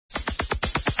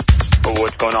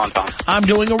What's going on, Tom? I'm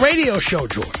doing a radio show,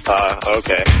 George.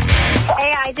 Okay.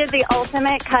 Hey, I did the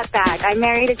ultimate cutback. I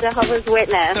married a Jehovah's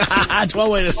Witness. That's one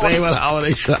way to say about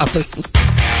holiday shopping.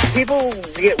 People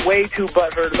get way too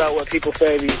butthurt about what people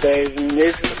say these days, and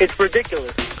it's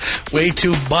ridiculous. Way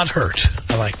too butthurt.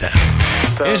 I like that.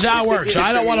 So, here's how it works.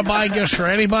 I don't want to buy gifts for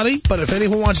anybody, but if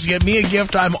anyone wants to get me a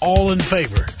gift, I'm all in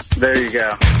favor. There you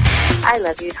go. I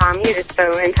love you, Tom. You're just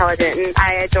so intelligent, and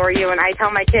I adore you, and I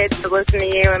tell my kids to listen to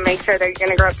you and make sure they're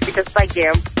going to grow up to be just like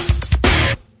you.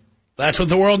 That's what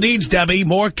the world needs, Debbie.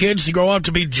 More kids to grow up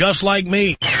to be just like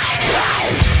me.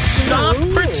 Stop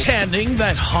pretending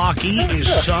that hockey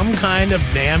is some kind of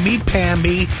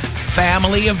namby-pamby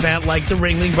family event like the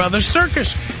Ringling Brothers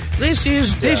Circus. This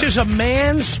is a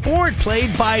man's sport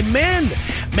played by men.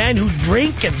 Men who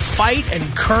drink and fight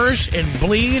and curse and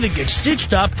bleed and get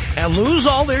stitched up and lose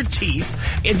all their teeth.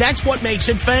 And that's what makes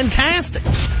it fantastic.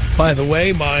 By the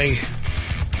way, my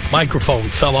microphone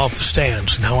fell off the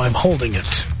stand. Now I'm holding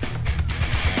it.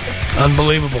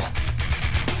 Unbelievable.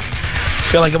 I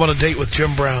feel like I'm on a date with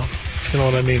Jim Brown, if you know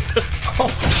what I mean.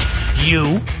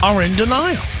 You are in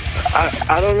denial.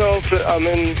 I don't know if I'm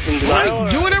in denial.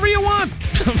 Right, do whatever you want.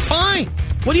 Fine.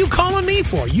 What are you calling me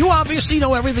for? You obviously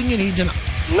know everything you need to know.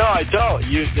 No, I don't.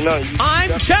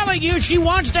 I'm telling you, she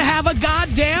wants to have a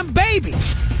goddamn baby.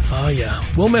 Oh, yeah.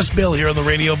 We'll miss Bill here in the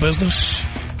radio business.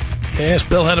 Yes,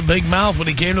 Bill had a big mouth when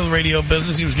he came to the radio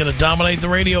business. He was going to dominate the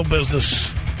radio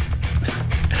business.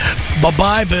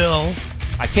 Bye-bye, Bill.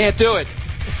 I can't do it.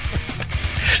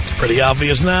 It's pretty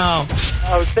obvious now.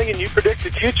 I was thinking you predict the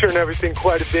future and everything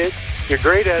quite a bit. You're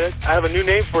great at it. I have a new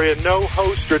name for you,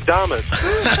 No-Hostradamus.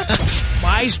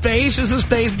 My space is the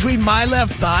space between my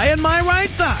left thigh and my right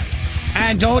thigh.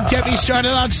 And don't get me started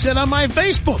on sit on my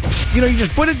Facebook. You know, you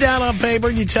just put it down on paper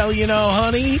and you tell,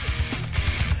 honey,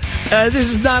 this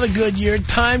is not a good year.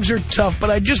 Times are tough, but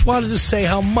I just wanted to say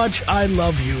how much I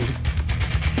love you.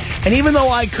 And even though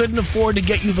I couldn't afford to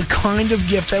get you the kind of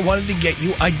gift I wanted to get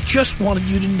you, I just wanted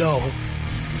you to know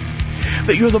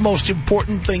that you're the most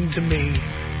important thing to me.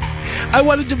 I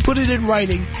wanted to put it in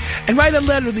writing and write a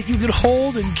letter that you could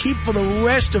hold and keep for the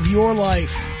rest of your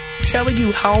life, telling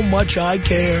you how much I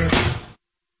care.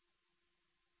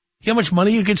 You know how much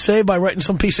money you could save by writing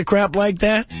some piece of crap like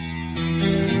that?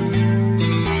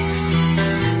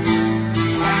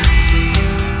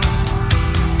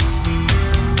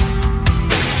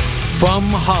 From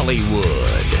Hollywood,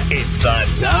 it's the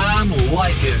Tom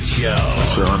Leykis Show.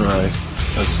 Son,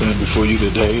 I stand before you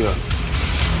today,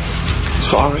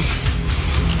 sorry.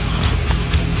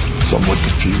 Somewhat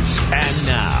confused.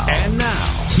 And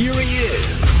now, here he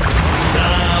is,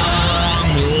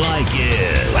 Tom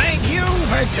Leykis. Thank you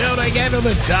for tuning in to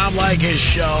the Tom Leykis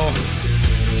Show.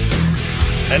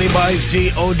 Anybody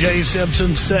see O.J.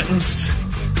 Simpson sentenced?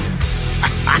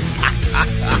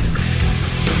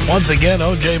 Once again,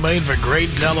 O.J. made for great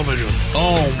television.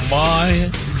 Oh, my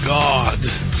God.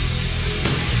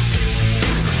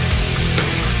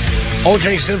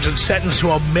 O.J. Simpson sentenced to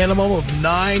a minimum of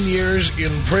 9 years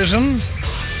in prison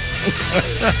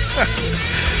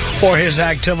for his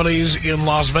activities in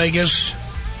Las Vegas,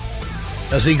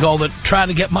 as he called it, trying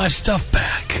to get my stuff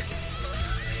back.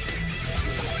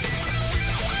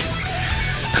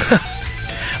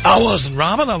 I wasn't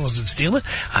robbing, I wasn't stealing.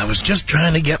 I was just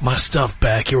trying to get my stuff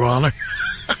back, Your Honor.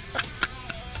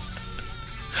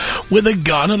 With a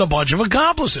gun and a bunch of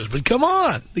accomplices. But come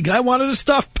on, the guy wanted his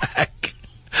stuff back.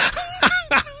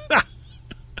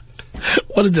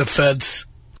 What a defense.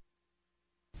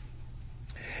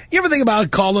 You ever think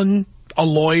about calling a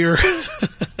lawyer?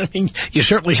 I mean, you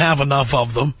certainly have enough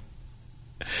of them.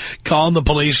 Calling the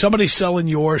police. Somebody's selling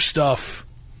your stuff.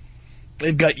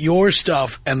 They've got your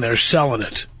stuff and they're selling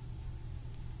it.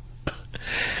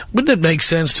 Wouldn't it make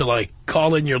sense to, like,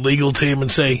 call in your legal team and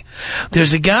say,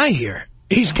 there's a guy here.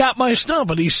 He's got my stuff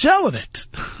and he's selling it.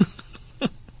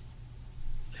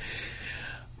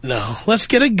 No, let's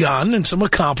get a gun and some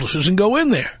accomplices and go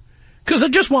in there. Because I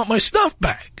just want my stuff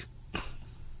back.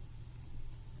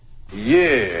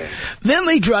 Yeah. Then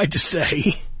they tried to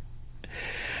say,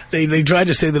 they tried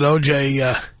to say that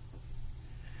O.J.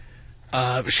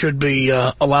 Should be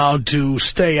allowed to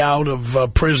stay out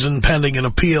of prison pending an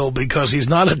appeal because he's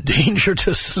not a danger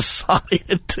to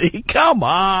society. Come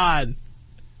on.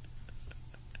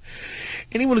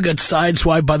 Anyone who got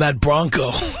sideswiped by that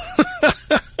Bronco.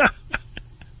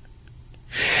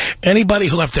 Anybody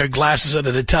who left their glasses at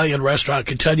an Italian restaurant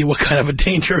can tell you what kind of a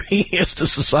danger he is to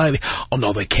society. Oh,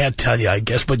 no, they can't tell you, I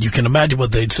guess, but you can imagine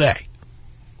what they'd say.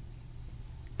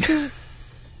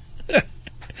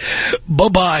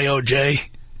 Bye-bye, O.J.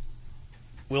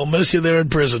 We'll miss you there in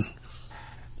prison.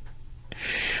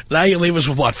 Now you leave us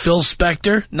with what? Phil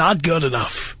Spector? Not good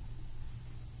enough.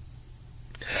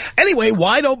 Anyway,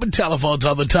 wide open telephones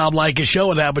on the Tom Leykis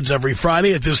Show. It happens every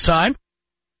Friday at this time.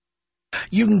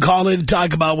 You can call in and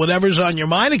talk about whatever's on your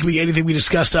mind. It can be anything we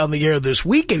discussed on the air this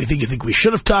week, anything you think we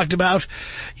should have talked about.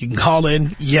 You can call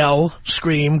in, yell,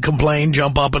 scream, complain,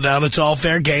 jump up and down. It's all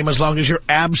fair game as long as you're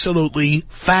absolutely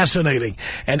fascinating.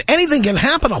 And anything can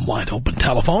happen on wide open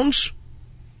telephones,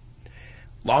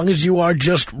 long as you are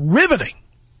just riveting.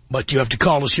 But you have to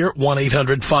call us here at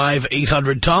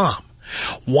 1-800-5800-TOM.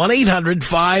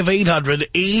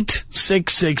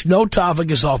 1-800-5800-866. No topic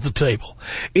is off the table.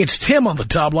 It's Tim on the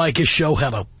Tom Leykis Show.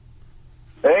 Hello.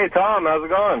 Hey, Tom. How's it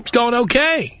going? It's going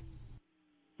okay.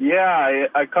 Yeah,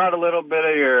 I caught a little bit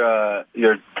of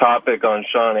your topic on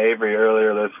Sean Avery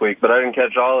earlier this week, but I didn't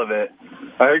catch all of it.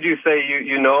 I heard you say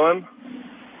you know him?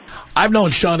 I've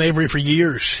known Sean Avery for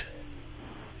years.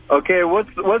 Okay,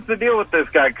 what's the deal with this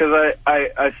guy? Because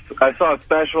I saw a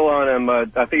special on him. I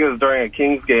think it was during a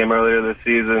Kings game earlier this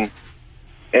season.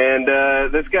 And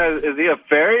this guy, is he a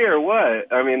fairy or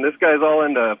what? I mean, this guy's all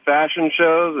into fashion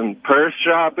shows and purse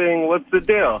shopping. What's the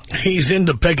deal? He's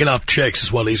into picking up chicks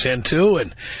is what he's into.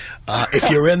 And if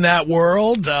you're in that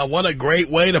world, what a great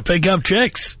way to pick up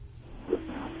chicks.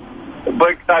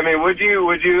 But, I mean, would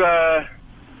you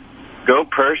go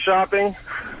purse shopping?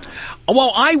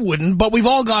 Well, I wouldn't, but we've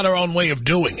all got our own way of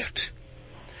doing it.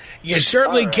 You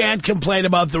certainly can't complain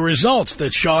about the results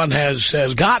that Sean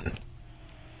has gotten.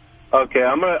 Okay,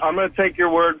 I'm gonna take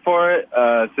your word for it.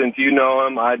 Since you know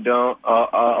him, I don't.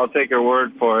 I'll take your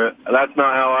word for it. That's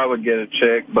not how I would get a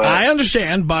chick. But I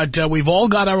understand, but we've all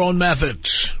got our own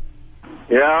methods.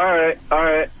 Yeah, all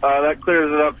right. That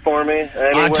clears it up for me.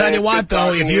 Anyway, I'll tell you what,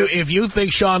 though, if you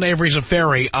think Sean Avery's a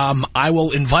fairy, I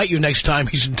will invite you next time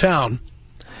he's in town.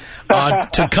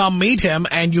 To come meet him,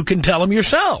 and you can tell him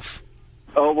yourself.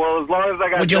 Oh, well, as long as I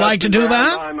got... Would you like to do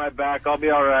that? ...behind my back, I'll be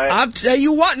all right. I'll tell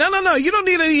you what. No. You don't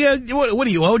need any... what are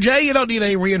you, OJ? You don't need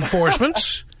any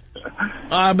reinforcements.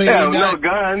 I mean, no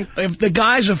guns. If the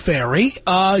guy's a fairy,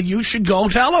 you should go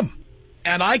tell him.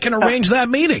 And I can arrange that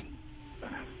meeting.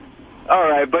 All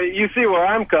right, but you see where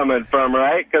I'm coming from,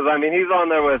 right? Because, I mean, he's on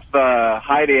there with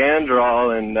Heidi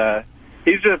Androl, and...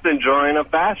 he's just enjoying a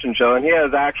fashion show, and he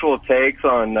has actual takes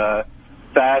on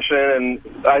fashion. And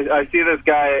I see this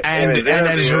guy, and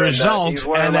as a result, he's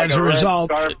wearing a red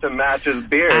scarf to match his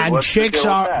beard. And What's chicks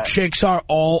are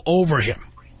all over him.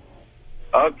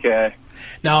 Okay.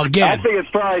 Now again, I think it's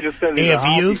probably just because he's if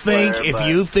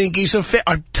you think he's a fairy,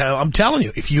 I'm telling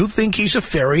you, if you think he's a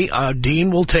fairy, Dean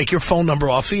will take your phone number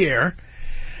off the air,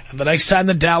 and the next time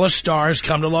the Dallas Stars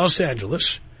come to Los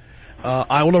Angeles.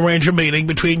 I will arrange a meeting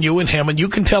between you and him, and you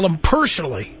can tell him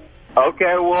personally.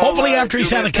 Okay, well... Hopefully after he's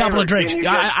had a couple of drinks.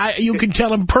 You can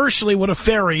tell him personally what a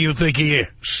fairy you think he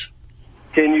is.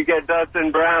 Can you get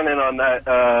Dustin Brown in on that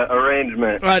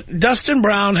arrangement? Dustin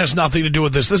Brown has nothing to do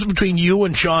with this. This is between you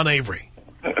and Sean Avery.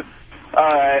 All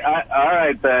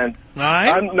right then. All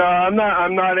right?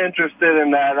 I'm not interested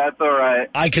in that. That's all right.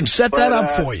 I can set that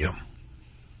up for you.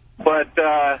 But...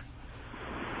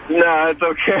 no, it's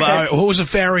okay. Well, who's a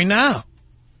fairy now?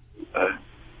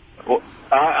 Well,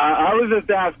 I was just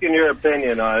asking your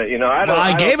opinion on it. You know,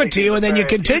 I gave it to you, and then you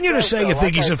continue to say you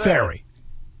think he's a fairy.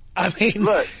 I mean,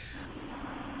 look,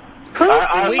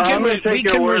 we can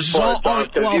resolve.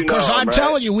 Well, because I'm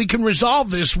telling you, we can resolve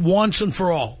this once and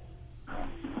for all.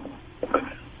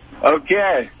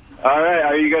 Okay, all right.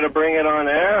 Are you going to bring it on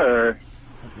air, or?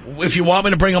 If you want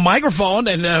me to bring a microphone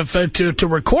and to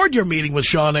record your meeting with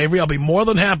Sean Avery, I'll be more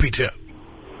than happy to.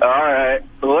 All right.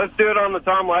 Well, let's do it on the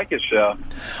Tom Leykis Show.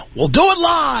 We'll do it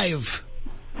live.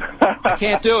 I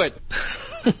can't do it.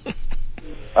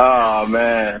 Oh,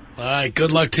 man. All right.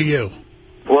 Good luck to you.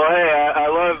 Well, hey, I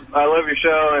love your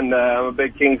show, and I'm a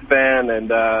big Kings fan. And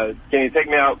can you take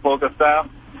me out polka style?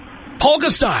 Polka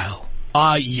style?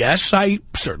 Yes, I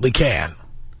certainly can.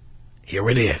 Here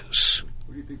it is.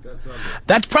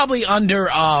 That's probably under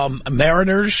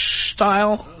Mariners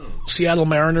style, Seattle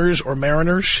Mariners or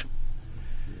Mariners,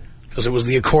 because it was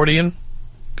the accordion,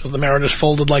 because the Mariners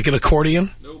folded like an accordion.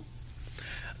 Nope.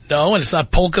 No, and it's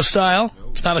not polka style.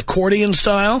 Nope. It's not accordion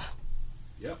style.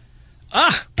 Yep.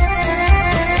 Ah.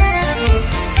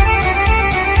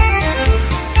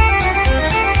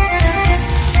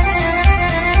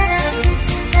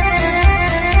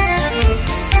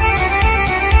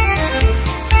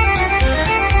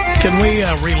 Can we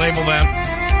relabel that?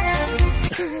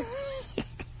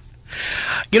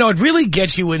 You know, it really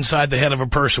gets you inside the head of a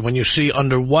person when you see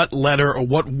under what letter or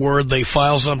what word they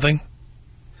file something.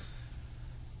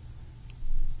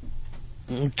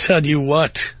 I'll tell you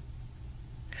what.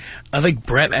 I think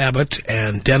Brett Abbott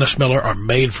and Dennis Miller are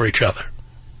made for each other.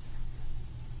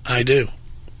 I do.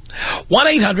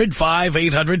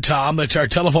 1-800-5800-TOM. That's our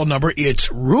telephone number. It's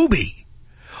Ruby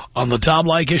on the Tom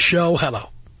Leykis Show. Hello.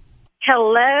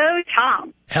 Hello,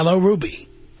 Tom. Hello, Ruby.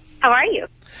 How are you?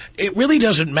 It really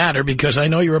doesn't matter because I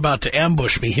know you're about to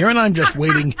ambush me here, and I'm just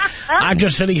waiting. I'm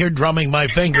just sitting here drumming my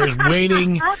fingers,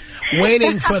 waiting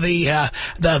for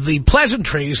the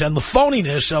pleasantries and the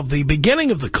phoniness of the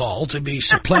beginning of the call to be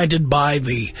supplanted by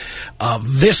the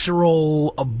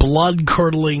visceral,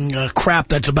 blood-curdling crap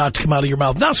that's about to come out of your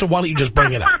mouth now. So why don't you just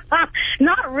bring it up?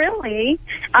 Not really.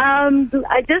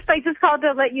 I just called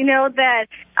to let you know that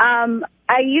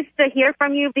I used to hear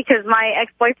from you because my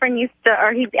ex-boyfriend used to,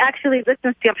 or he actually listens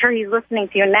to you. I'm sure he's listening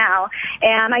to you now.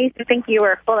 And I used to think you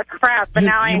were full of crap, but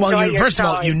now I enjoy your First of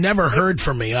all, you never heard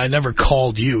from me. I never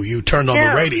called you. You turned on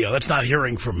the radio. That's not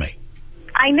hearing from me.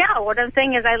 I know. What I'm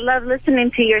saying is I love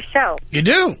listening to your show. You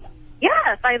do?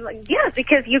 Yes, yes,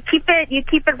 because you keep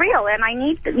it real, and I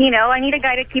need a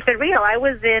guy to keep it real. I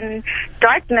was in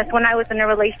darkness when I was in a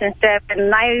relationship,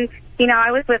 and I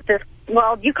was with this.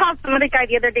 Well, you called some other guy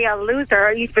the other day a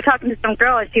loser. You were talking to some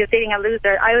girl, and she was dating a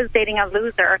loser. I was dating a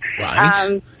loser.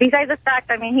 Right. Besides the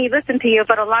fact, I mean, he listened to you,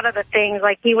 but a lot of the things,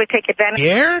 like, he would take advantage.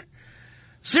 Here,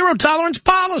 zero tolerance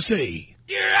policy.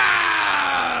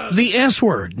 Yeah. The S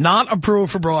word, not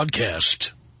approved for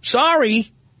broadcast.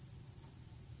 Sorry.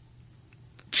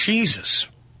 Jesus.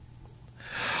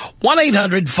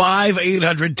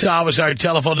 1-800-5800-TOM is our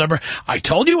telephone number. I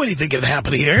told you anything could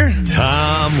happen here.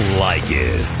 Tom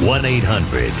Leykis.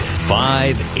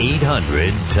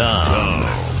 1-800-5800-TOM.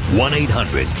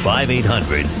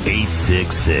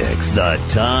 1-800-5800-866. The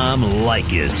Tom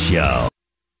Leykis Show.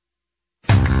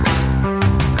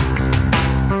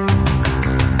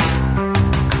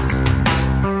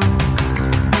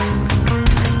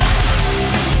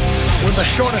 The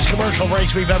shortest commercial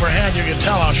breaks we've ever had. You can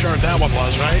tell how short that one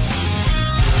was, right?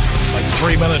 It's like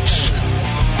 3 minutes.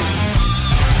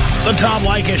 The Tom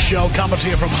Leykis Show coming to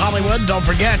you from Hollywood. Don't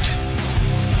forget,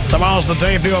 tomorrow's the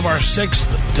debut of our 6th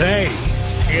day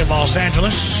in Los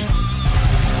Angeles.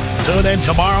 Tune in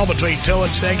tomorrow between 2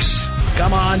 and 6.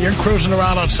 Come on, you're cruising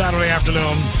around on Saturday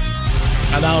afternoon.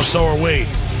 And now so are we.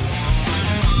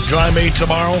 Join me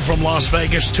tomorrow from Las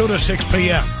Vegas, 2 to 6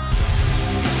 p.m.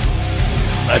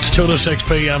 That's 2 to 6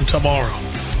 p.m. tomorrow.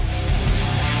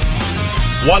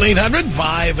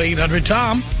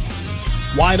 1-800-5800-TOM.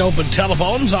 Wide open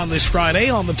telephones on this Friday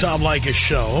on the Tom Leykis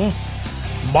Show.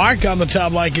 Mark on the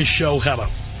Tom Leykis Show. Hello.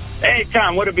 Hey,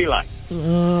 Tom, what'd it be like?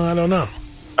 I don't know.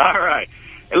 All right.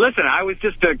 Hey, listen, I was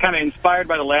just kind of inspired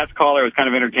by the last caller. It was kind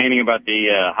of entertaining about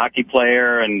the hockey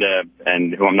player and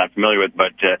who I'm not familiar with,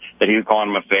 but that he was calling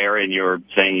him a fairy, and you were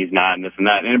saying he's not, and this and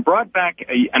that. And it brought back,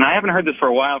 and I haven't heard this for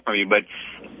a while from you, but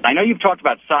I know you've talked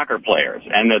about soccer players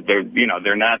and that they're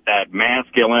not that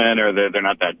masculine or they're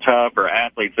not that tough or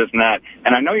athletes, this and that.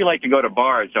 And I know you like to go to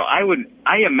bars, so I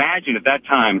imagine at that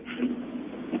time,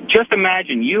 just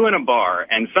imagine you in a bar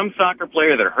and some soccer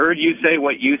player that heard you say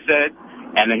what you said,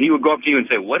 and then he would go up to you and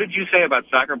say, what did you say about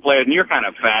soccer players? And you're kind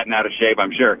of fat and out of shape,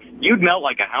 I'm sure. You'd melt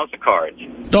like a house of cards.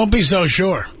 Don't be so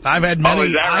sure. I've had many. Oh,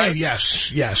 is that right?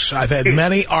 Yes. I've had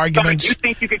many arguments. Do you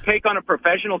think you could take on a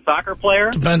professional soccer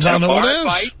player? Depends on who it is.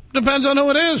 Fight? Depends on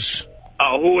who it is.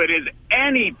 Oh, who it is.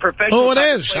 Any professional who it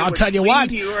is. I'll tell you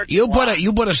what. You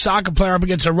put a soccer player up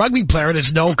against a rugby player, and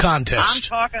it's no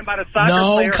contest. I'm talking about a soccer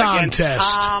player contest.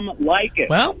 Against Tom Leykis.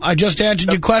 Well, I just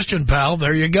answered your question, pal.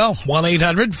 There you go.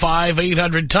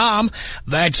 1-800-5800-TOM.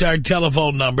 That's our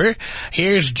telephone number.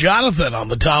 Here's Jonathan on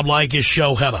the Tom Leykis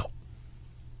Show. Hello.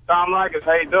 Tom Leykis,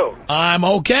 how you doing? I'm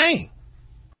okay.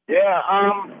 Yeah,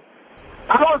 I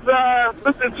was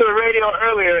listening to the radio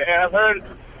earlier, and I've heard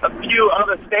a few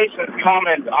other stations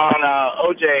comment on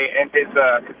O.J. and his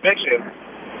conviction,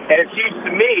 and it seems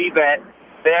to me that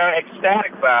they're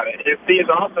ecstatic about it. It seems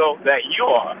also that you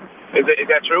are. Is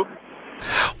that true?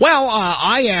 Well,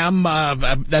 I am,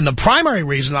 and the primary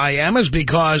reason I am is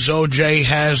because O.J.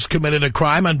 has committed a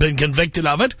crime and been convicted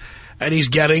of it, and he's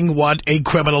getting what a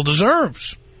criminal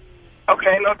deserves.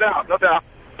 Okay, no doubt.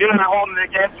 You're not holding it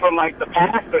against from, like, the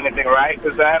past or anything, right?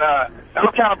 Because that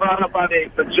was kind of brought up by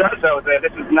the judge, though, that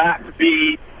this is not to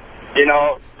be,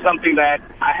 something that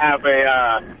I have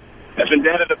a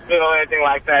vendetta to feel or anything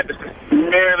like that. This is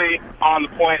merely on the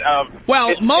point of...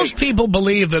 Well, most people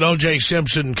believe that O.J.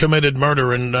 Simpson committed murder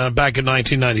back in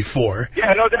 1994.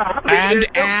 Yeah, no doubt.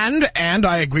 And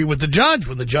I agree with the judge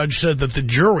when the judge said that the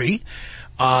jury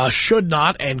should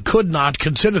not and could not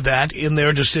consider that in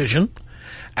their decision.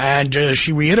 And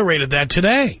she reiterated that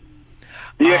today.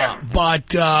 Yeah. But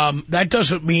that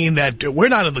doesn't mean that we're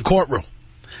not in the courtroom.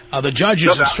 The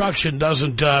judge's instruction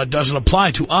doesn't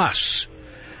apply to us.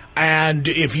 And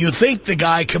if you think the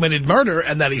guy committed murder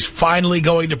and that he's finally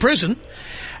going to prison,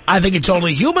 I think it's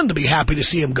only human to be happy to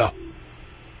see him go.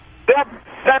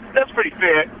 That's pretty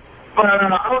fair. But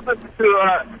I was listening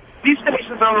to these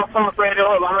stations on talk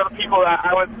radio. A lot of the people that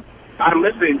I'm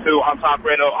listening to on talk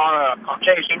radio are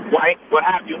Caucasian, white, what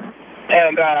have you.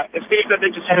 And it seems that they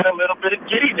just had a little bit of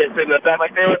giddiness in that,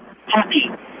 like they were happy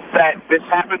that this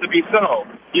happened to be so.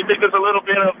 You think there's a little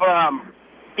bit of,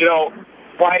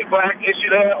 white-black issue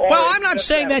there? Or well, I'm not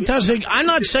saying that doesn't. I'm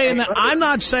not saying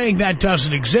that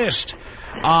doesn't exist.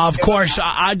 Of course,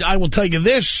 I will tell you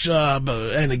this,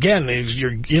 and again,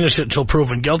 you're innocent until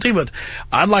proven guilty, but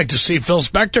I'd like to see Phil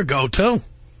Spector go, too.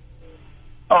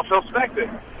 Oh, Phil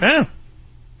Spector? Yeah.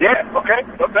 Yeah, okay.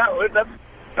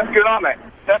 That's good on that,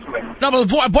 definitely. No, but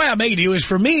the point I made to you is,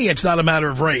 for me, it's not a matter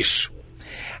of race.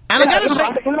 And I got to say...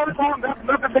 that's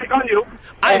a take on you.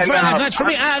 That's for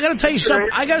me. I got to tell you something.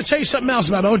 I got to tell you something else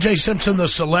about O.J. Simpson, the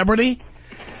celebrity.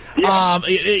 Yeah.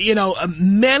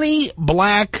 Many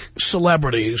black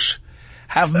celebrities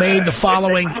have made the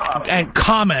following and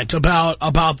comment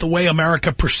about the way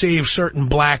America perceives certain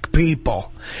black people.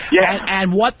 Yeah.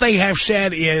 And what they have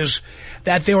said is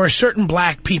that there are certain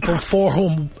black people for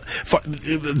whom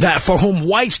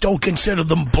whites don't consider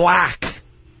them black.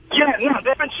 Yeah,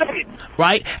 different shade.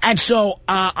 Right? And so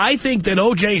I think that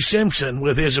O.J. Simpson,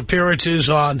 with his appearances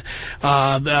on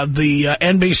the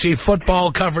NBC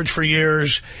football coverage for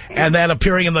years and then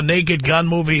appearing in the Naked Gun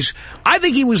movies, I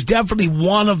think he was definitely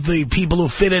one of the people who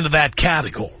fit into that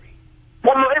category.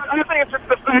 Well, I think it's just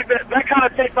the fact that kind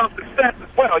of takes on success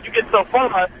as well. You get so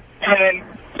far, and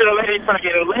the lady's trying to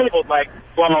get it labeled like,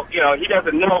 well, he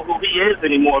doesn't know who he is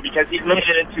anymore because he's made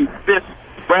it into this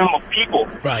realm of people.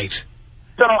 Right.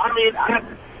 So, I mean, I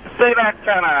say that's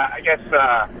kind of, I guess,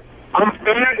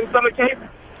 unfair in some cases.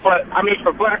 But, I mean,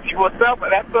 for black people itself,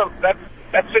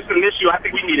 that's just an issue I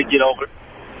think we need to get over.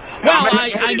 Well,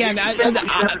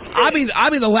 I'll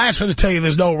be the last one to tell you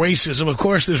there's no racism. Of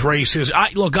course there's racism.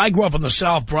 Look, I grew up in the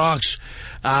South Bronx,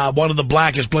 one of the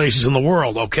blackest places in the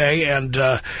world, okay? And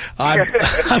I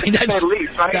mean,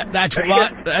 that's a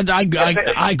lot.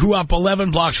 I grew up 11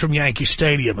 blocks from Yankee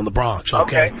Stadium in the Bronx,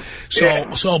 okay?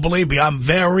 So believe me, I'm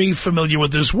very familiar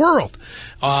with this world.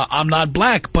 I'm not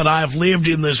black, but I've lived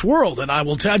in this world, and I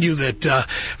will tell you that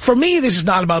for me, this is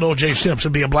not about O.J.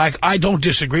 Simpson being black. I don't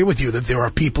disagree with you that there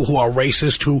are people who are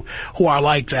racist who are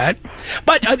like that.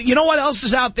 But you know what else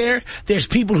is out there? There's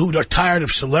people who are tired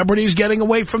of celebrities getting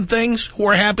away from things, who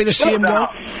are happy to see him go.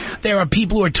 There are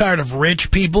people who are tired of rich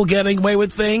people getting away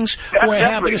with things, who are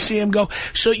happy to see him go.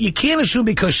 So you can't assume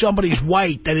because somebody's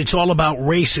white that it's all about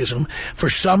racism. For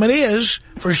some it is,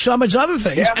 for some it's other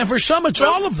things, and for some it's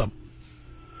all of them.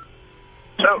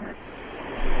 So,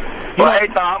 well, hey,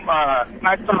 Tom,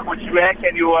 nice talking with you, man.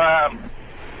 Can you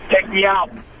take me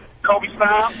out Kobe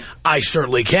style? I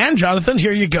certainly can, Jonathan.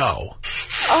 Here you go.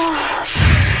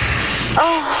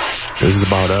 This is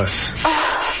about us.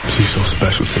 She's so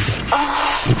special to me.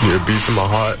 You're a beat in my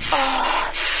heart.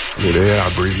 You're the air I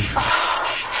breathe.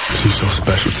 She's so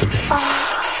special to me.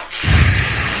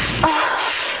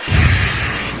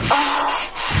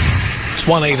 It's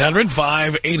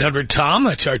 1-800-5800-TOM.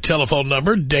 That's our telephone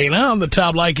number. Dana on the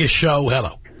Tom Leykis show.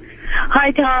 Hello.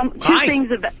 Hi, Tom. Hi.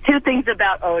 Two things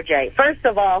about O.J. First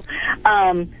of all,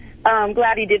 I'm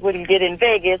glad he did what he did in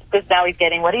Vegas because now he's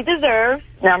getting what he deserves,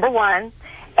 number one.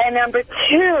 And number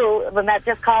two, when that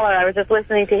just caller, I was just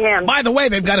listening to him. By the way,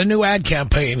 they've got a new ad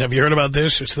campaign. Have you heard about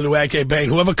this? It's the new ad campaign.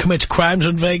 Whoever commits crimes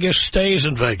in Vegas stays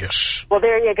in Vegas. Well,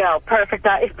 there you go. Perfect.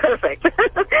 It's perfect.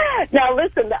 Now,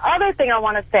 listen, the other thing I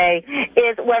want to say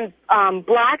is when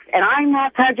blacks, and I'm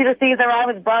not prejudiced either. I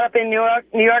was brought up in New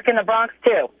York in the Bronx,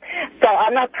 too. So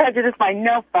I'm not prejudiced by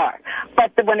no part.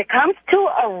 But when it comes to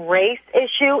a race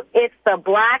issue, it's the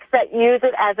blacks that use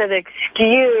it as an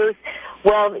excuse.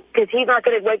 Well, because he's not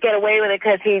going to get away with it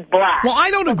because he's black. Well,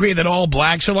 I don't agree that all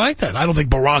blacks are like that. I don't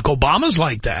think Barack Obama's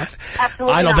like that.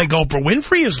 Absolutely I don't not. think Oprah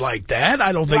Winfrey is like that.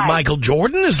 I don't think Michael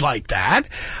Jordan is like that.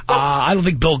 I don't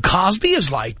think Bill Cosby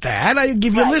is like that. I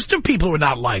give you a list of people who are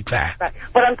not like that. Right.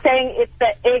 But I'm saying it's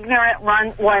the ignorant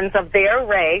ones of their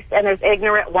race, and there's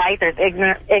ignorant white, there's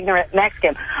ignorant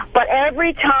Mexican. But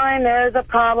every time there's a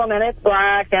problem and it's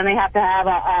black, then they have to have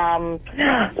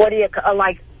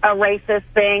a racist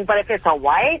thing. But if it's a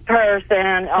white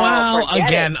person, well,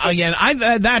 again,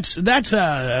 that's an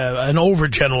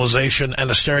overgeneralization and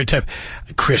a stereotype.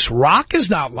 Chris Rock is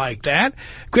not like that.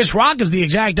 Chris Rock is the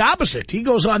exact opposite. He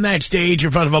goes on that stage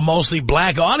in front of a mostly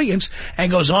black audience and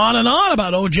goes on and on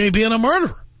about O.J. being a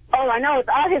murderer. Oh, I know. It's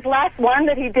his last one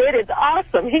that he did. It's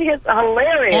awesome. He is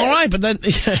hilarious. All right, but then,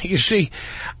 you see,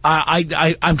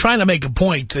 I'm trying to make a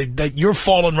point that you're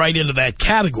falling right into that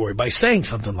category by saying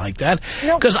something like that.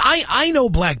 Because I know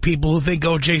black people who think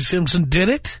O.J. Simpson did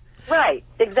it. Right,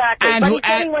 exactly. But he's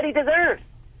getting what he deserves.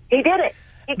 He did it.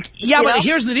 But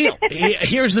here's the deal.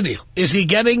 Here's the deal. Is he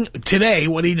getting today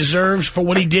what he deserves for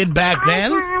what he did back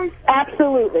then?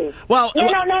 Absolutely. Well, no.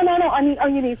 I mean,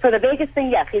 you mean for the Vegas thing?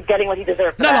 Yes, he's getting what he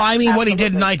deserves. No, I mean what he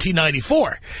did in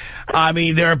 1994. I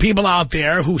mean, there are people out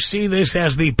there who see this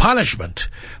as the punishment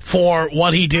for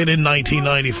what he did in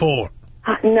 1994.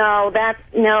 No,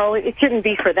 it shouldn't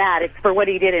be for that. It's for what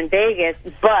he did in Vegas,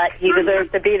 but he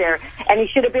deserves to be there. And he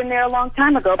should have been there a long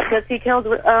time ago because he killed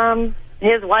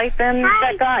his wife and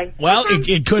that guy. Well,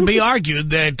 it could be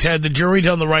argued that had the jury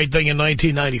done the right thing in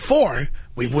 1994,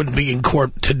 we wouldn't be in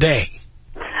court today.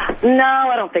 No,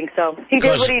 I don't think so. He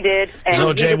did what he did, and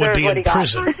O.J. would be in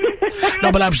prison.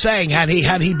 No, but I'm saying, had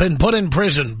he been put in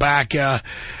prison back in,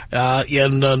 was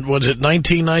it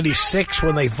 1996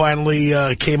 when they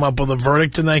finally came up with a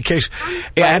verdict in that case?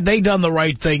 Yeah, had they done the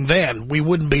right thing then, we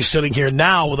wouldn't be sitting here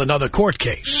now with another court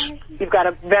case. You've got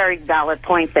a very valid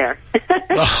point there.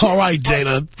 All right,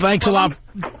 Dana. Thanks a lot.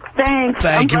 Thanks.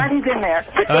 Thank you. I'm glad he's in there.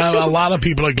 A lot of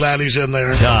people are glad he's in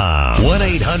there. Tom.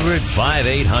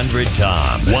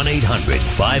 1-800-5800-TOM.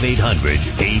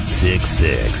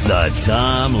 1-800-5800-866. The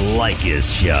Tom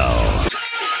Leykis Show.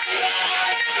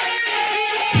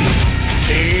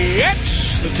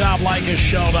 It's the Tom Leykis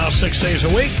Show now 6 days a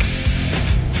week.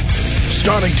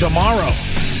 Starting tomorrow.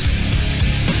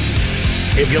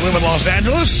 If you live in Los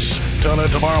Angeles, tune in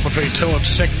tomorrow between 2 and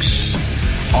 6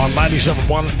 on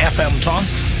 97.1 FM Talk.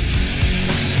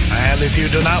 And if you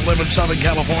do not live in Southern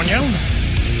California,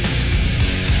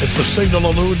 if the signal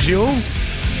eludes you,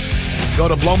 go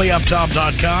to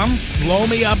blowmeuptom.com.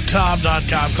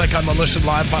 Blowmeuptom.com. Click on the Listen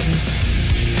Live button.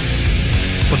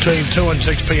 Between 2 and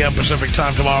 6 p.m. Pacific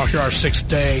time tomorrow. Here our 6th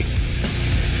day.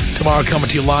 Tomorrow coming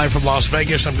to you live from Las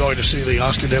Vegas. I'm going to see the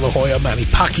Oscar De La Hoya Manny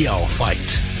Pacquiao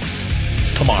fight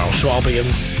tomorrow, so I'll be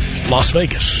in Las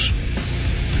Vegas.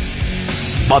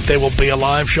 But there will be a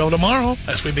live show tomorrow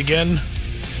as we begin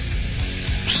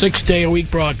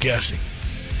 6-day-a-week broadcasting.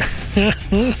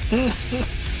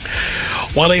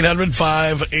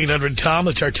 1-800-5800-TOM.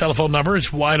 That's our telephone number.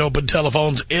 It's wide open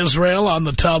telephones. Israel on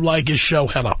the Tom Leykis Show.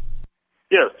 Hello.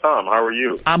 Yes, Tom. How are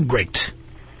you? I'm great.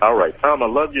 All right, Tom. I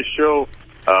love your show.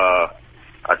 I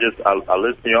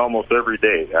listen to you almost every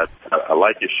day. I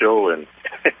like your show and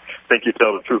think you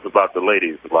tell the truth about the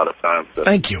ladies a lot of times.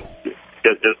 Thank you.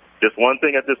 Just one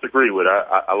thing I disagree with.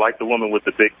 I like the woman with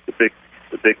the big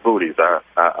booties.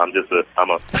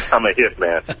 I'm a hit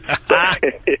man.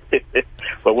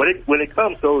 But when it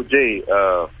comes to OJ,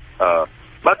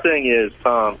 my thing is,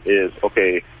 Tom, is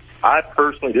okay. I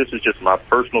personally, this is just my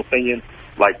personal opinion.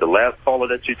 Like the last caller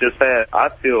that you just had, I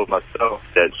feel myself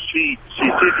that she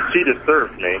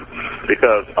deserves me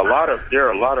because there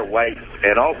are a lot of whites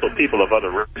and also people of other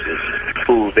races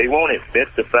who they won't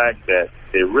admit the fact that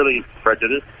they're really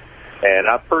prejudiced. And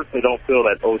I personally don't feel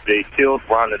that O.J. killed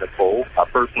Ron and Nicole. I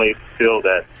personally feel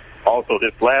that also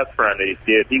this last crime that he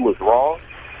did, he was wrong.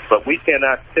 But we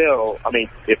cannot tell. I mean,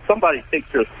 if somebody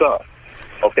takes your stuff,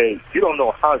 okay, you don't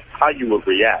know how you would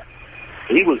react.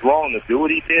 He was wrong to do what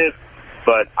he did.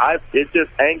 But it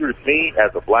just angers me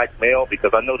as a black male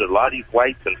because I know that a lot of these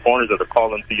whites and foreigners that are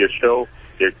calling to your show,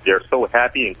 they're so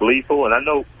happy and gleeful. And I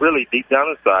know really deep down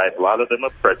inside, a lot of them are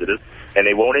prejudiced, and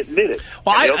they won't admit it.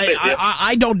 Well,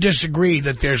 I don't disagree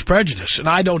that there's prejudice, and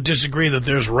I don't disagree that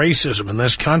there's racism in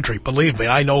this country. Believe me,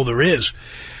 I know there is.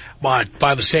 But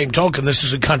by the same token, this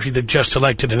is a country that just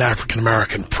elected an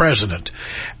African-American president.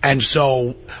 And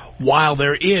so while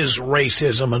there is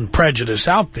racism and prejudice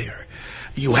out there,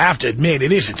 you have to admit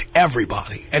it isn't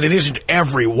everybody, and it isn't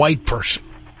every white person.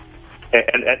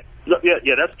 And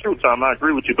yeah, that's true, Tom. I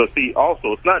agree with you. But see,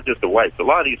 also, it's not just the whites. A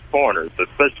lot of these foreigners,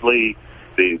 especially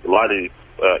a lot of these,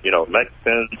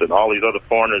 Mexicans and all these other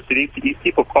foreigners, see, these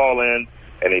people call in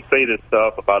and they say this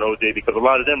stuff about O.J. because a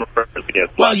lot of them are prejudiced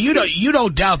against. Well, you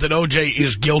don't doubt that O.J.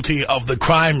 is guilty of the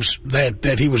crimes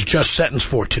that he was just sentenced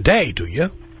for today, do you?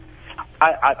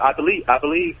 I believe,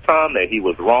 Tom, that he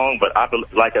was wrong, but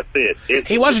like I said...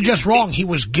 He wasn't just wrong. He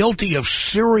was guilty of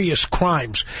serious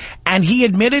crimes, and he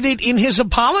admitted it in his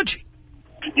apology.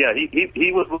 Yeah,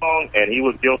 he was wrong, and he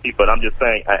was guilty, but I'm just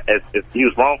saying, he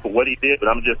was wrong for what he did, but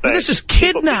I'm just saying... This is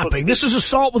kidnapping. This is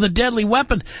assault with a deadly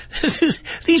weapon.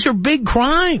 These are big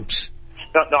crimes.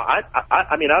 No, I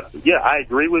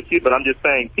agree with you, but I'm just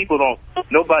saying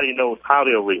nobody knows how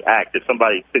they'll react if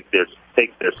somebody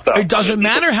take their stuff. It doesn't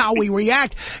matter how we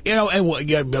react. You know, and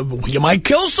you might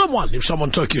kill someone if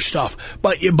someone took your stuff,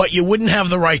 but you wouldn't have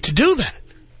the right to do that.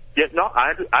 Yeah, no,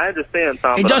 I understand,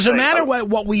 Tom. It doesn't matter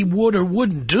what we would or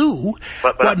wouldn't do.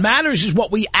 What matters is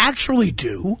what we actually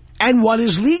do and what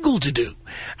is legal to do.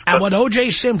 And what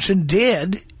O.J. Simpson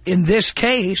did in this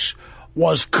case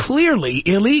was clearly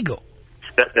illegal.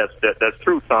 That's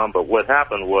true, Tom. But what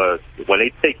happened was when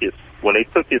they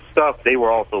took his stuff, they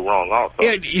were also wrong. Also,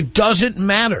 it doesn't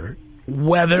matter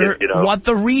whether what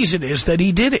the reason is that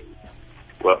he did it.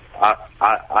 Well,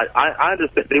 I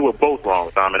understand they were both wrong,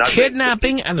 Tom. And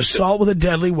kidnapping and assault with a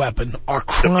deadly weapon are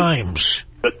crimes.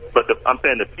 But I'm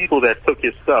saying the people that took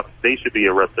his stuff, they should be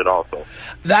arrested also.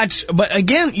 But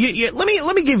again,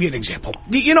 let me give you an example.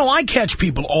 You know, I catch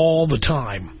people all the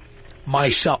time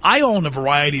myself. I own a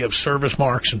variety of service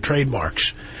marks and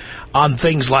trademarks on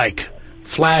things like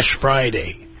Flash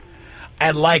Friday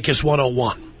and Leykis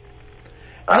 101.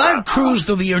 And I've cruised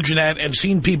through the internet and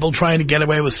seen people trying to get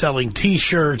away with selling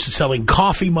T-shirts and selling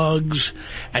coffee mugs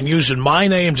and using my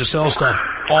name to sell stuff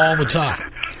all the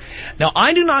time. Now,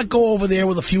 I do not go over there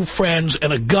with a few friends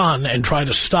and a gun and try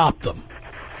to stop them.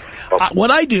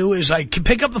 What I do is I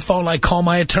pick up the phone, I call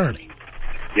my attorney.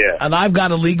 Yeah. And I've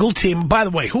got a legal team. By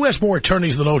the way, who has more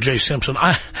attorneys than O.J. Simpson?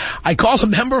 I call a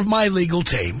member of my legal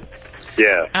team.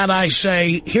 Yeah. And I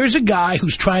say, here's a guy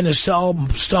who's trying to sell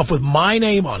stuff with my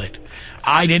name on it.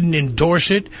 I didn't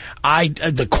endorse it.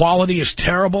 The quality is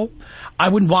terrible. I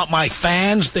wouldn't want my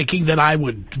fans thinking that I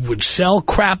would sell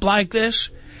crap like this.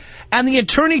 And the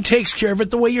attorney takes care of it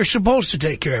the way you're supposed to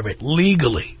take care of it,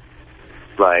 legally.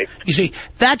 Right. You see,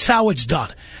 that's how it's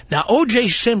done. Now, O.J.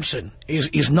 Simpson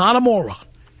is not a moron.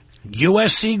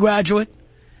 USC graduate,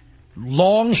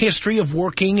 long history of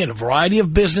working in a variety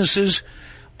of businesses.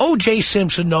 O.J.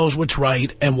 Simpson knows what's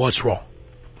right and what's wrong.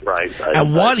 Right.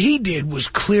 And what he did was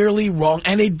clearly wrong,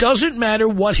 and it doesn't matter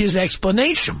what his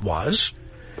explanation was.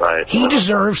 Right. He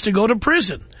deserves to go to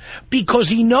prison because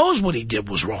he knows what he did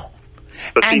was wrong.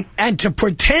 And to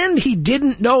pretend he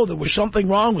didn't know there was something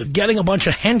wrong with getting a bunch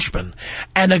of henchmen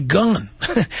and a gun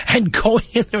and going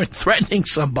in there and threatening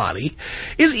somebody,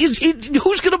 who's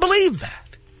going to believe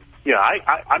that? Yeah,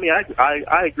 I mean,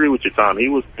 I agree with you, Tom. He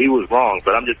was wrong,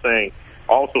 but I'm just saying.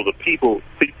 Also, the people,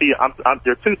 there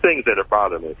are two things that are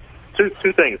bothering me.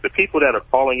 Two things. The people that are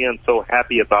calling in so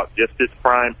happy about just this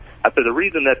crime, I said the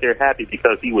reason that they're happy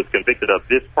because he was convicted of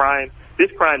this crime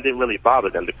didn't really bother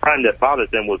them. The crime that bothered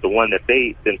them was the one that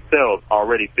they themselves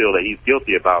already feel that he's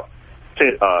guilty about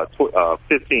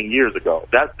 15 years ago.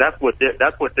 That's what they're,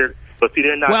 but see,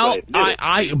 they're not. Well,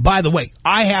 by the way,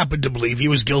 I happen to believe he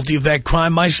was guilty of that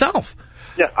crime myself.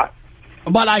 Yeah,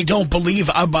 but I don't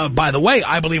believe, by the way,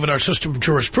 I believe in our system of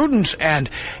jurisprudence, and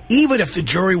even if the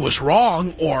jury was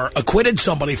wrong or acquitted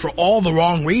somebody for all the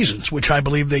wrong reasons, which I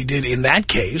believe they did in that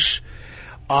case,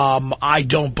 I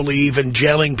don't believe in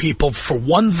jailing people for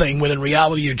one thing when in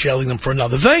reality you're jailing them for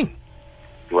another thing.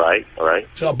 Right, right.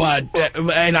 So,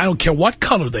 and I don't care what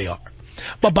color they are.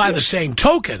 But by the same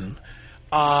token,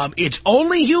 it's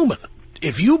only human.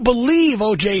 If you believe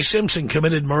O.J. Simpson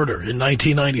committed murder in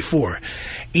 1994,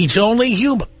 it's only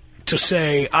human to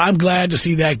say, I'm glad to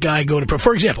see that guy go to prison.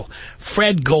 For example,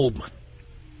 Fred Goldman.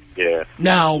 Yeah.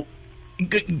 Now,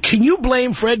 can you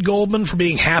blame Fred Goldman for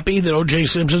being happy that O.J.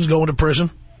 Simpson's going to prison?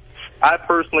 I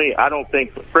don't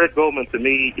think Fred Goldman, to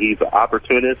me, he's an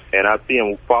opportunist, and I see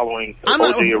him following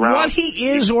O.J. around. What he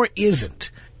is or isn't,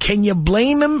 can you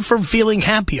blame him for feeling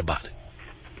happy about it?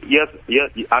 Yes,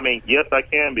 I mean, yes, I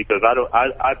can, because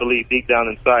I believe deep down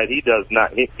inside he does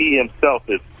not. He himself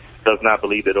does not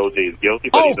believe that O.J. is guilty.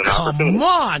 But he's an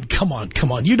opportunist. come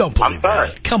on! You don't believe I'm sorry.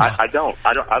 that? Come on! I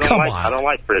don't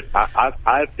like Fred.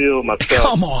 I feel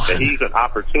myself that he's an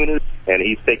opportunist and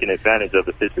he's taking advantage of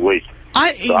the situation.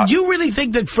 You really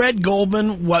think that Fred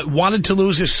Goldman wanted to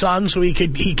lose his son so he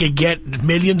could get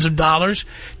millions of dollars?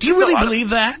 Do you really believe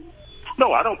that?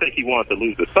 No, I don't think he wanted to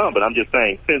lose his son, but I'm just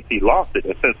saying since he lost it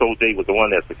and since O.J. was the one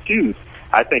that's accused,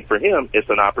 I think for him it's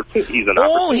an opportunity. He's an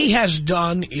opportunity. All he has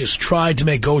done is tried to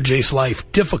make O.J.'s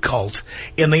life difficult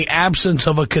in the absence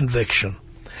of a conviction.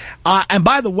 And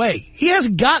by the way, he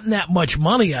hasn't gotten that much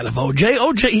money out of O.J.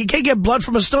 O.J., he can't get blood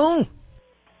from a stone.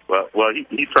 Well,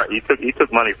 he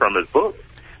took money from his book.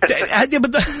 But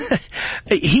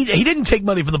he didn't take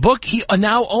money from the book. He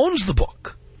now ons the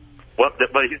book. Well,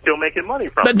 but he's still making money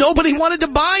from it. But nobody wanted to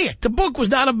buy it. The book was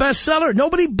not a bestseller.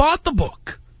 Nobody bought the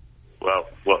book. Well,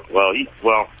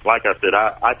 like I said,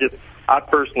 I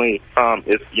personally,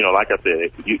 it's, like I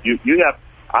said, you have,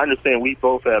 I understand we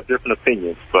both have different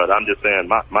opinions, but I'm just saying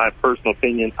my personal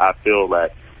opinion, I feel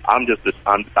like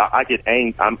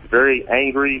I'm very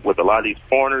angry with a lot of these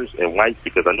foreigners and whites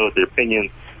because I know that their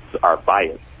opinions are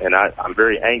biased, and I'm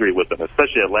very angry with them,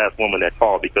 especially that last woman that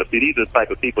called, because see, these are the type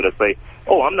of people that say,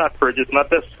 "Oh, I'm not prejudiced. My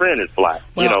best friend is black."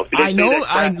 Well, I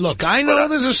know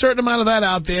there's a certain amount of that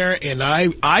out there, and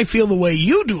I feel the way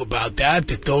you do about that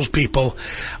those people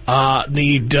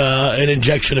need an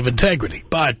injection of integrity.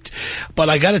 But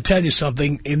I got to tell you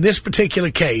something. In this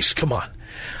particular case, come on,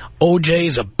 O.J.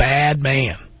 is a bad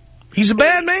man. He's a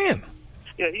bad man.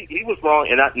 Yeah, he was wrong.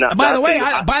 And by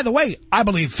the way, I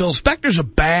believe Phil Spector's a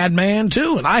bad man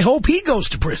too, and I hope he goes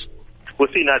to prison. Well,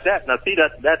 see,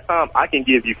 that Tom, I can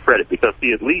give you credit because,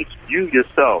 see, at least you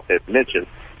yourself have mentioned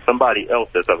somebody else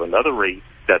that's of another race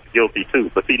that's guilty too.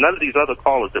 But see, none of these other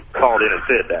callers have called in and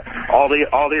said that. All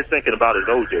they're thinking about is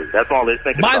O.J. That's all they're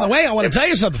thinking about. By the way, I want to tell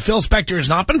you something. Phil Spector has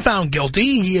not been found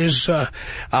guilty. He is,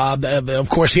 of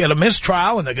course, he had a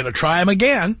mistrial, and they're going to try him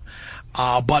again.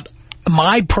 But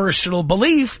my personal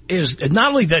belief is not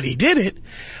only that he did it,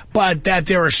 but that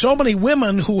there are so many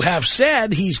women who have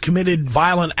said he's committed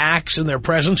violent acts in their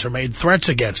presence or made threats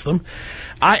against them.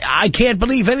 I can't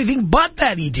believe anything but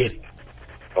that he did it.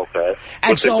 Okay.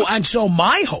 And so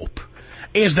my hope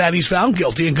is that he's found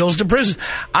guilty and goes to prison.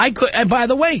 And by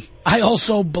the way, I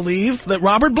also believe that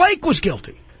Robert Blake was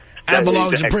guilty and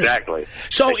belongs in prison. Exactly.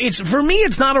 So for me,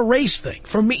 it's not a race thing.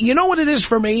 For me, you know what it is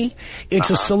for me?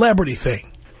 It's a celebrity thing.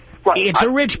 Right. It's a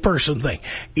rich person thing.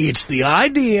 It's the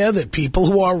idea that people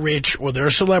who are rich or they're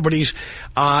celebrities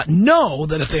know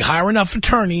that if they hire enough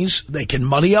attorneys, they can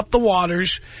muddy up the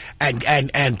waters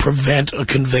and prevent a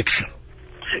conviction.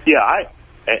 Yeah,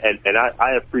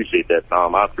 I appreciate that,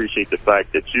 Tom. I appreciate the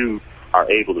fact that you are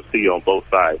able to see on both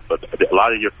sides. But a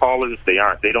lot of your callers, they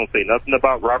aren't. They don't say nothing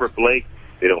about Robert Blake.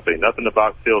 They don't say nothing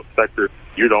about Phil Spector.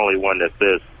 You're the only one that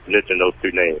says mention those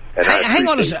two names. And hang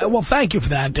on a second. Well, thank you for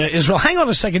that, Israel. Hang on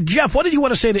a second. Jeff, what did you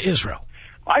want to say to Israel?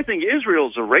 I think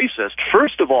Israel's a racist.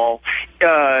 First of all,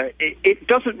 it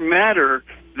doesn't matter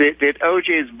that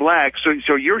O.J. is black.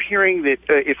 So you're hearing that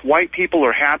if white people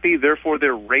are happy, therefore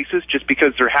they're racist just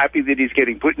because they're happy that he's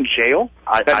getting put in jail?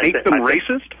 That makes them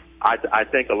racist? I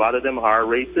think a lot of them are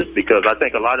racist because I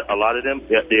think a lot of them,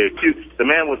 they're accused. The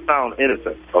man was found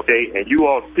innocent, okay? And you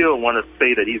all still want to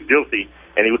say that he's guilty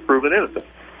and he was proven innocent.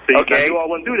 See, okay. You all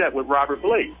wouldn't do that with Robert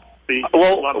Blake. See,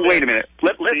 well, wait a minute.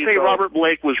 Let's say Robert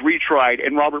Blake was retried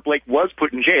and Robert Blake was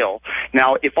put in jail.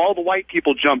 Now, if all the white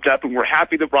people jumped up and were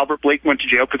happy that Robert Blake went to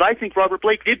jail, because I think Robert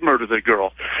Blake did murder the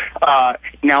girl.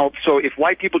 So if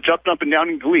white people jumped up and down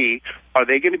in glee, are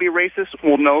they going to be racist?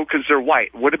 Well, no, because they're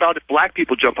white. What about if black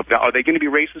people jump up and down? Are they going to be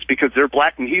racist because they're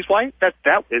black and he's white? That's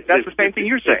the same thing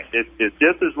you're saying. It's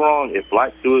just as wrong if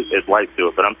blacks do it as whites do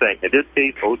it. But I'm saying, in this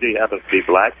case, O.J. happens to be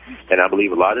black, and I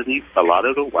believe a lot of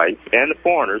the whites and the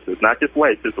foreigners, it's not just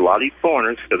whites, it's a lot of these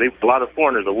foreigners, because a lot of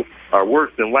foreigners are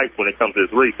worse than whites when it comes to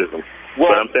this racism.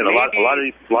 Well, but I'm saying a lot of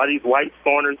these whites,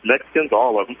 foreigners, Mexicans,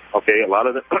 all of them, okay, a lot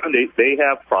of them, they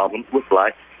have problems with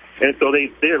blacks. And so they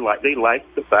like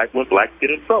the fact when blacks get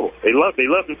in trouble. They love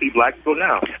to see blacks go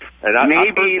down. And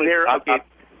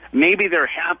maybe they're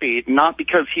happy not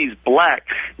because he's black.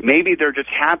 Maybe they're just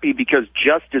happy because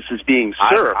justice is being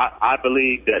served. I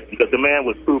believe that because the man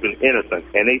was proven innocent,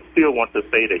 and they still want to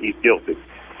say that he's guilty.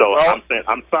 So I'm saying,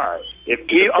 I'm sorry. In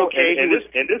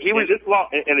this law,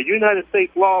 in the United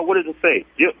States law, what does it say?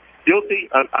 Guilty,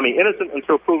 innocent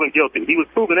until proven guilty. He was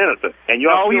proven innocent, and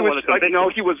you all still want to convict him. No,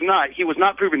 he was not. He was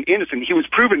not proven innocent. He was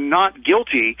proven not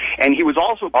guilty, and he was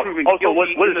also proven guilty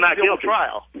what is in not a civil guilty?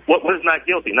 trial. What is not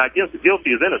guilty? Not guilty. Guilty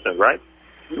is innocent, right?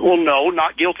 Well, no,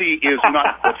 not guilty is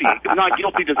not guilty. Not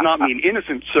guilty does not mean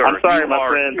innocent, sir. I'm sorry, my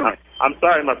friend. I'm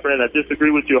sorry, my friend. I disagree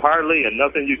with you heartily, and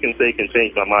nothing you can say can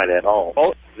change my mind at all.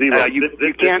 Zero.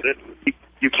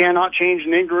 You cannot change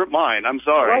an ignorant mind. I'm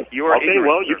sorry. Right. You are ignorant,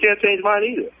 well, you can't change mine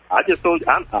either. I just told you.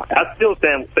 I still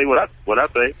say what I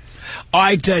say. All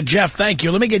right, Jeff, thank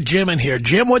you. Let me get Jim in here.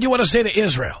 Jim, what do you want to say to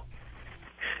Israel?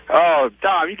 Oh,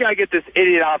 Dom, you got to get this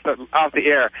idiot off the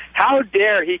air. How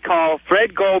dare he call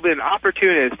Fred Goldman an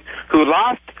opportunist who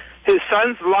lost his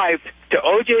son's life to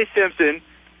O.J. Simpson?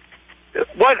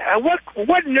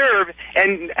 What nerve?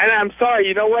 And I'm sorry,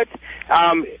 you know what?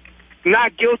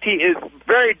 Not guilty is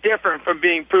very different from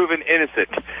being proven innocent.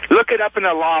 Look it up in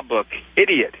the law book.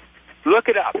 Idiot. Look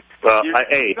it up. Well,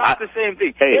 it's not the same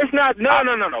thing. Hey, it's not. No.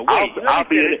 Wait.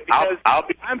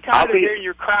 I'm tired of hearing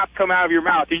your crap come out of your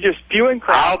mouth. You're just spewing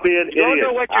crap. I'll be an idiot. You don't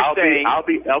know what you're saying.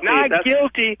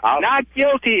 Not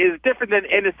guilty is different than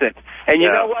innocent. And you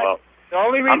know what? The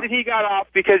only reason he got off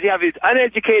because you have these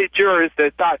uneducated jurors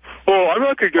that thought, I'm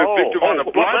not going to get victim on a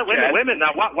blood test. Women,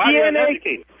 now, why are they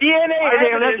uneducated? DNA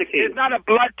is not a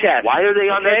blood test. Why are they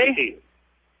uneducated?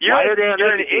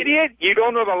 You're an idiot. You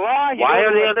don't know the law. Why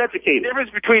are they uneducated? The difference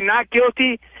between not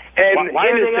guilty and why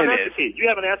are they innocent uneducated? You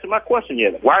haven't answered my question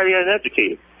yet. Why are they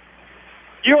uneducated?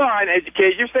 You are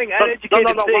uneducated. You're saying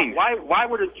uneducated things. Why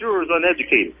were the jurors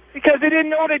uneducated? Because they didn't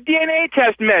know what a DNA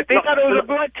test meant. They thought it was a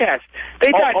blood test. They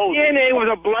thought DNA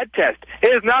was a blood test. It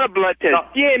is not a blood test.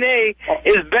 DNA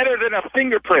is better than a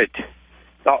fingerprint.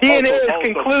 DNA is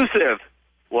conclusive.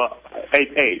 Well,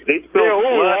 hey, they spilled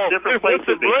blood different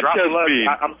places. They dropped blood.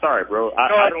 I'm sorry, bro.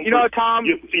 I don't. You know, Tom.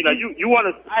 You want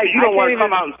to. You don't want to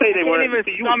come out and say they were. I can't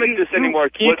even stomach this anymore.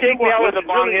 Can you take me out with a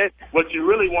bong hit? What you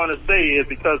really want to say is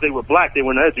because they were black, they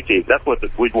weren't educated. That's what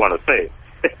we want to say.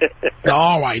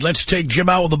 All right, let's take Jim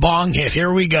out with a bong hit.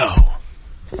 Here we go.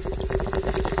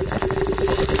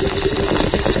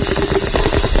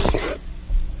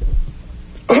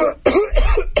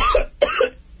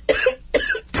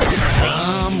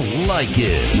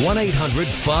 Leykis.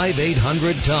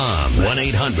 1-800-5800-TOM.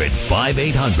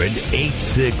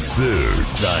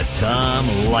 1-800-5800-866. The Tom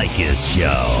Leykis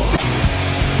Show.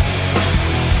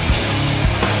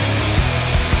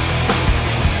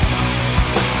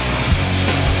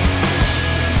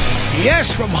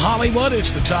 Yes, from Hollywood,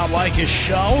 it's the Tom Leykis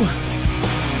Show.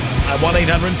 At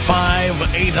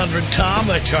 1-800-5800-TOM.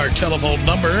 That's our telephone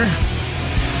number.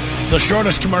 The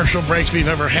shortest commercial breaks we've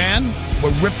ever had.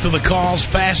 We're ripped through the calls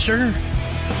faster.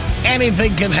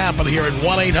 Anything can happen here at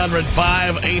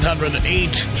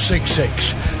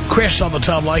 1-800-5800-866. Chris on the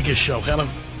Tom Leykis Show. Hello.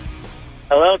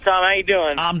 Hello, Tom. How you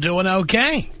doing? I'm doing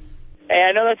okay. Hey,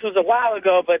 I know this was a while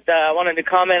ago, but I wanted to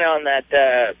comment on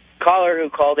that caller who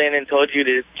called in and told you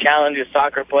to challenge a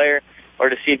soccer player or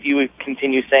to see if you would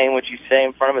continue saying what you say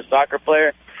in front of a soccer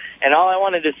player. And all I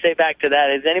wanted to say back to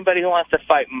that is anybody who wants to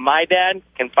fight my dad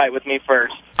can fight with me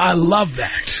first. I love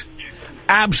that.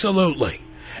 Absolutely.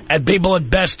 And people at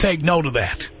best take note of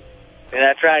that. And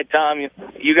that's right, Tom. You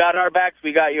got our backs,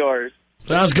 we got yours.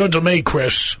 Sounds good to me,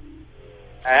 Chris.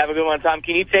 Have a good one, Tom.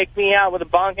 Can you take me out with a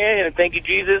bong hit and thank you,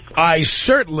 Jesus? I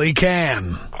certainly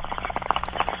can.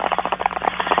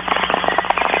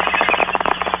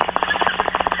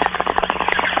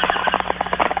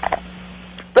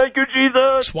 Thank you,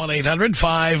 Jesus. It's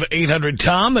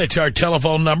 1-800-5800-TOM. That's our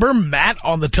telephone number. Matt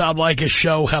on the Tom Leykis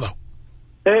Show. Hello.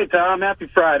 Hey, Tom. Happy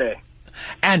Friday.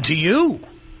 And to you.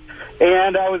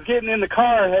 And I was getting in the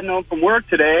car heading home from work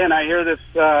today, and I hear this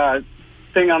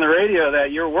thing on the radio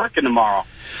that you're working tomorrow.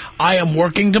 I am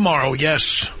working tomorrow,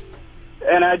 yes.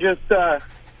 And I just,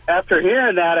 after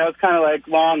hearing that, I was kind of like,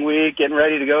 long week, getting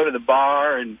ready to go to the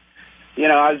bar, and you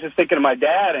know, I was just thinking of my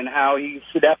dad and how he'd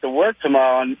have to work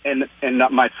tomorrow, and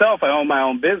myself, I own my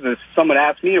own business. Someone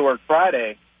asked me to work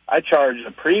Friday. I charge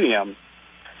a premium.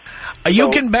 You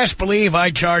can best believe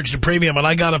I charged a premium, and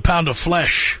I got a pound of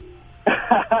flesh.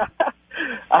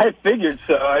 I figured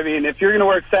so. I mean, if you're going to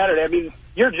work Saturday, I mean,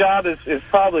 your job is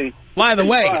probably... By the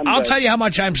way, fun, I'll tell you how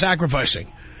much I'm sacrificing.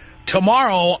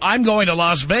 Tomorrow, I'm going to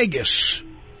Las Vegas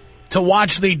to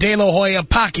watch the De La Hoya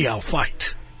Pacquiao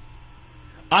fight.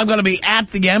 I'm going to be at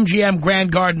the MGM Grand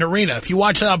Garden Arena. If you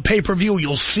watch it on pay-per-view,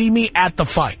 you'll see me at the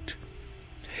fight.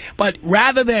 But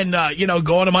rather than,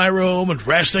 going to my room and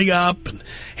resting up and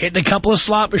hitting a couple of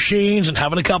slot machines and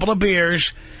having a couple of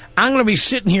beers, I'm going to be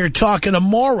sitting here talking to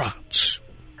morons.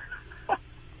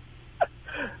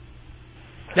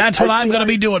 That's what I'm going to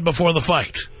be doing before the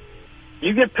fight.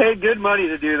 You get paid good money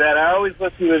to do that. I always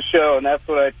listen to the show, and that's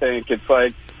what I think. It's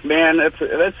like, man, that's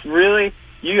really...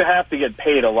 You have to get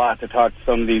paid a lot to talk to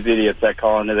some of these idiots that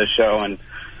call into the show, and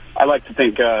I like to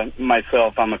think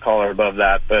myself I'm a caller above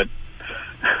that, but...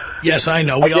 Yes, I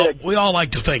know. We all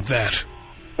like to think that.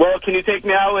 Well, can you take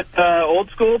me out with old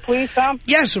school, please, Tom?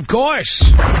 Yes, of course.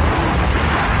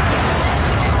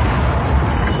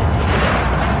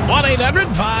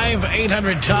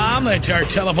 1-800-5800-TOM. That's our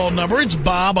telephone number. It's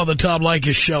Bob on the Tom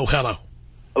Leykis Show. Hello.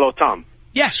 Hello, Tom.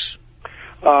 Yes.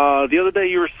 The other day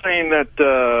you were saying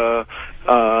that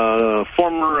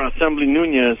former Assembly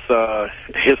Nunez,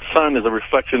 his son is a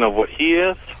reflection of what he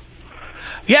is.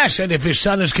 Yes, and if his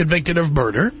son is convicted of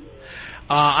murder,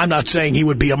 I'm not saying he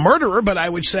would be a murderer, but I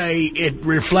would say it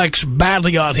reflects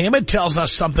badly on him. It tells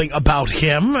us something about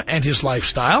him and his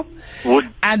lifestyle.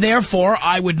 And therefore,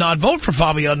 I would not vote for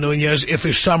Fabian Nunez if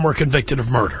his son were convicted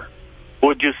of murder.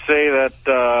 Would you say that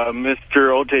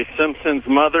Mr. O.J. Simpson's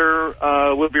mother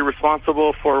would be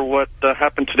responsible for what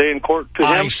happened today in court to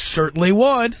him? I certainly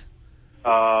would.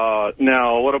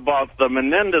 Now, what about the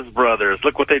Menendez brothers?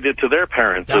 Look what they did to their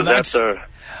parents.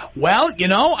 Well,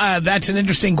 that's an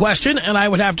interesting question, and I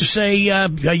would have to say,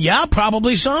 yeah,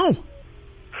 probably so.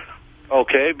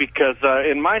 Okay, because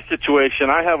in my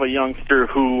situation, I have a youngster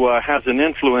who has an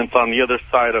influence on the other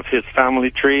side of his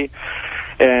family tree.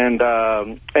 And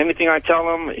anything I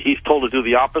tell him, he's told to do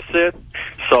the opposite.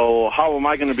 So how am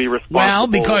I going to be responsible? Well,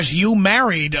 because you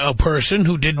married a person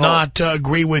who did not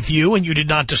agree with you, and you did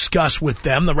not discuss with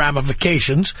them the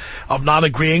ramifications of not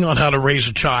agreeing on how to raise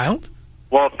a child.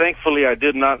 Well, thankfully, I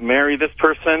did not marry this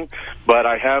person, but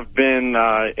I have been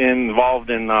involved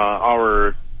in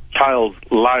our child's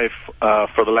life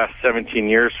for the last 17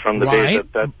 years from the day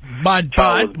that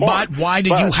child was born.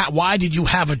 But why did you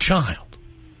have a child?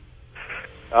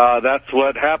 That's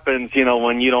what happens,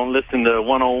 when you don't listen to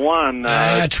 101.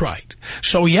 That's right.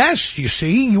 So, yes, you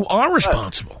see, you are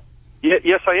responsible.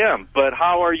 Yes, I am. But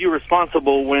how are you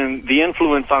responsible when the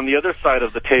influence on the other side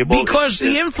of the table... Because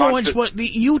the influence,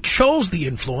 you chose the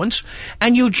influence,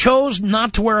 and you chose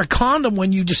not to wear a condom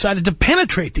when you decided to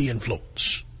penetrate the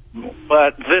influence.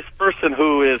 But this person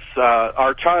who is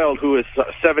our child, who is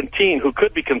 17, who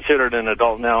could be considered an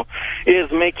adult now,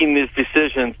 is making these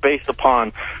decisions based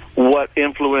upon what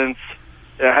influence...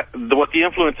 what the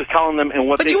influence is telling them and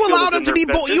what they feel is in their best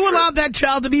interest. You allowed that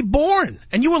child to be born,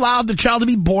 and you allowed the child to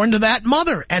be born to that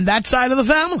mother and that side of the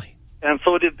family. And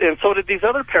so did these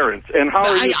other parents. And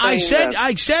how are you saying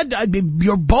I said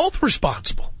you're both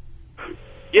responsible.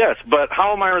 Yes, but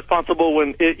how am I responsible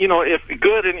when if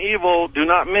good and evil do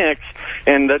not mix?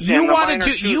 And you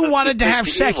wanted to have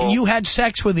sex. Evil. You had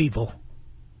sex with evil.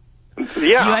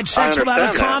 Yeah, you had sex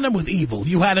without a condom with evil.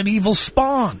 You had an evil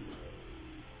spawn.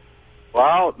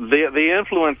 Well, the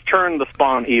influence turned the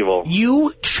spawn evil.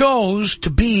 You chose to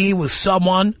be with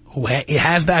someone who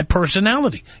has that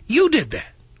personality. You did that.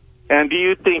 And do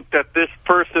you think that this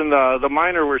person, the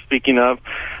minor we're speaking of,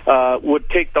 would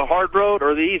take the hard road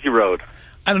or the easy road?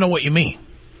 I don't know what you mean.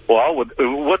 Well,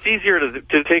 what's easier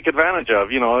to take advantage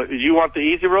of? You want the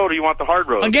easy road or you want the hard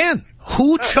road? Again,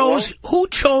 who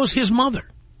chose his mother?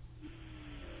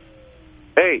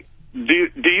 Hey. Do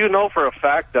you know for a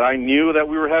fact that I knew that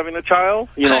we were having a child?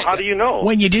 How do you know?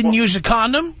 When you didn't use a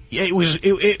condom,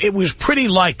 it was pretty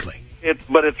likely.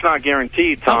 But it's not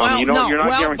guaranteed, Tom. You're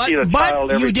not guaranteed a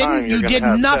child every time. You did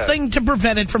nothing to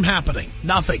prevent it from happening.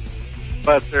 Nothing.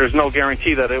 But there's no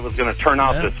guarantee that it was going to turn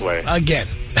out this way. Again,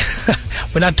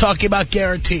 we're not talking about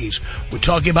guarantees. We're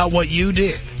talking about what you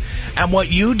did. And what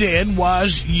you did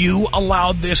was you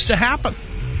allowed this to happen.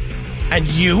 And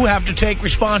you have to take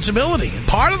responsibility. And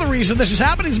part of the reason this is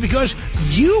happening is because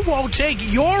you won't take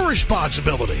your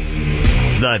responsibility.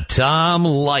 The Tom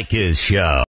Leykis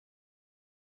Show.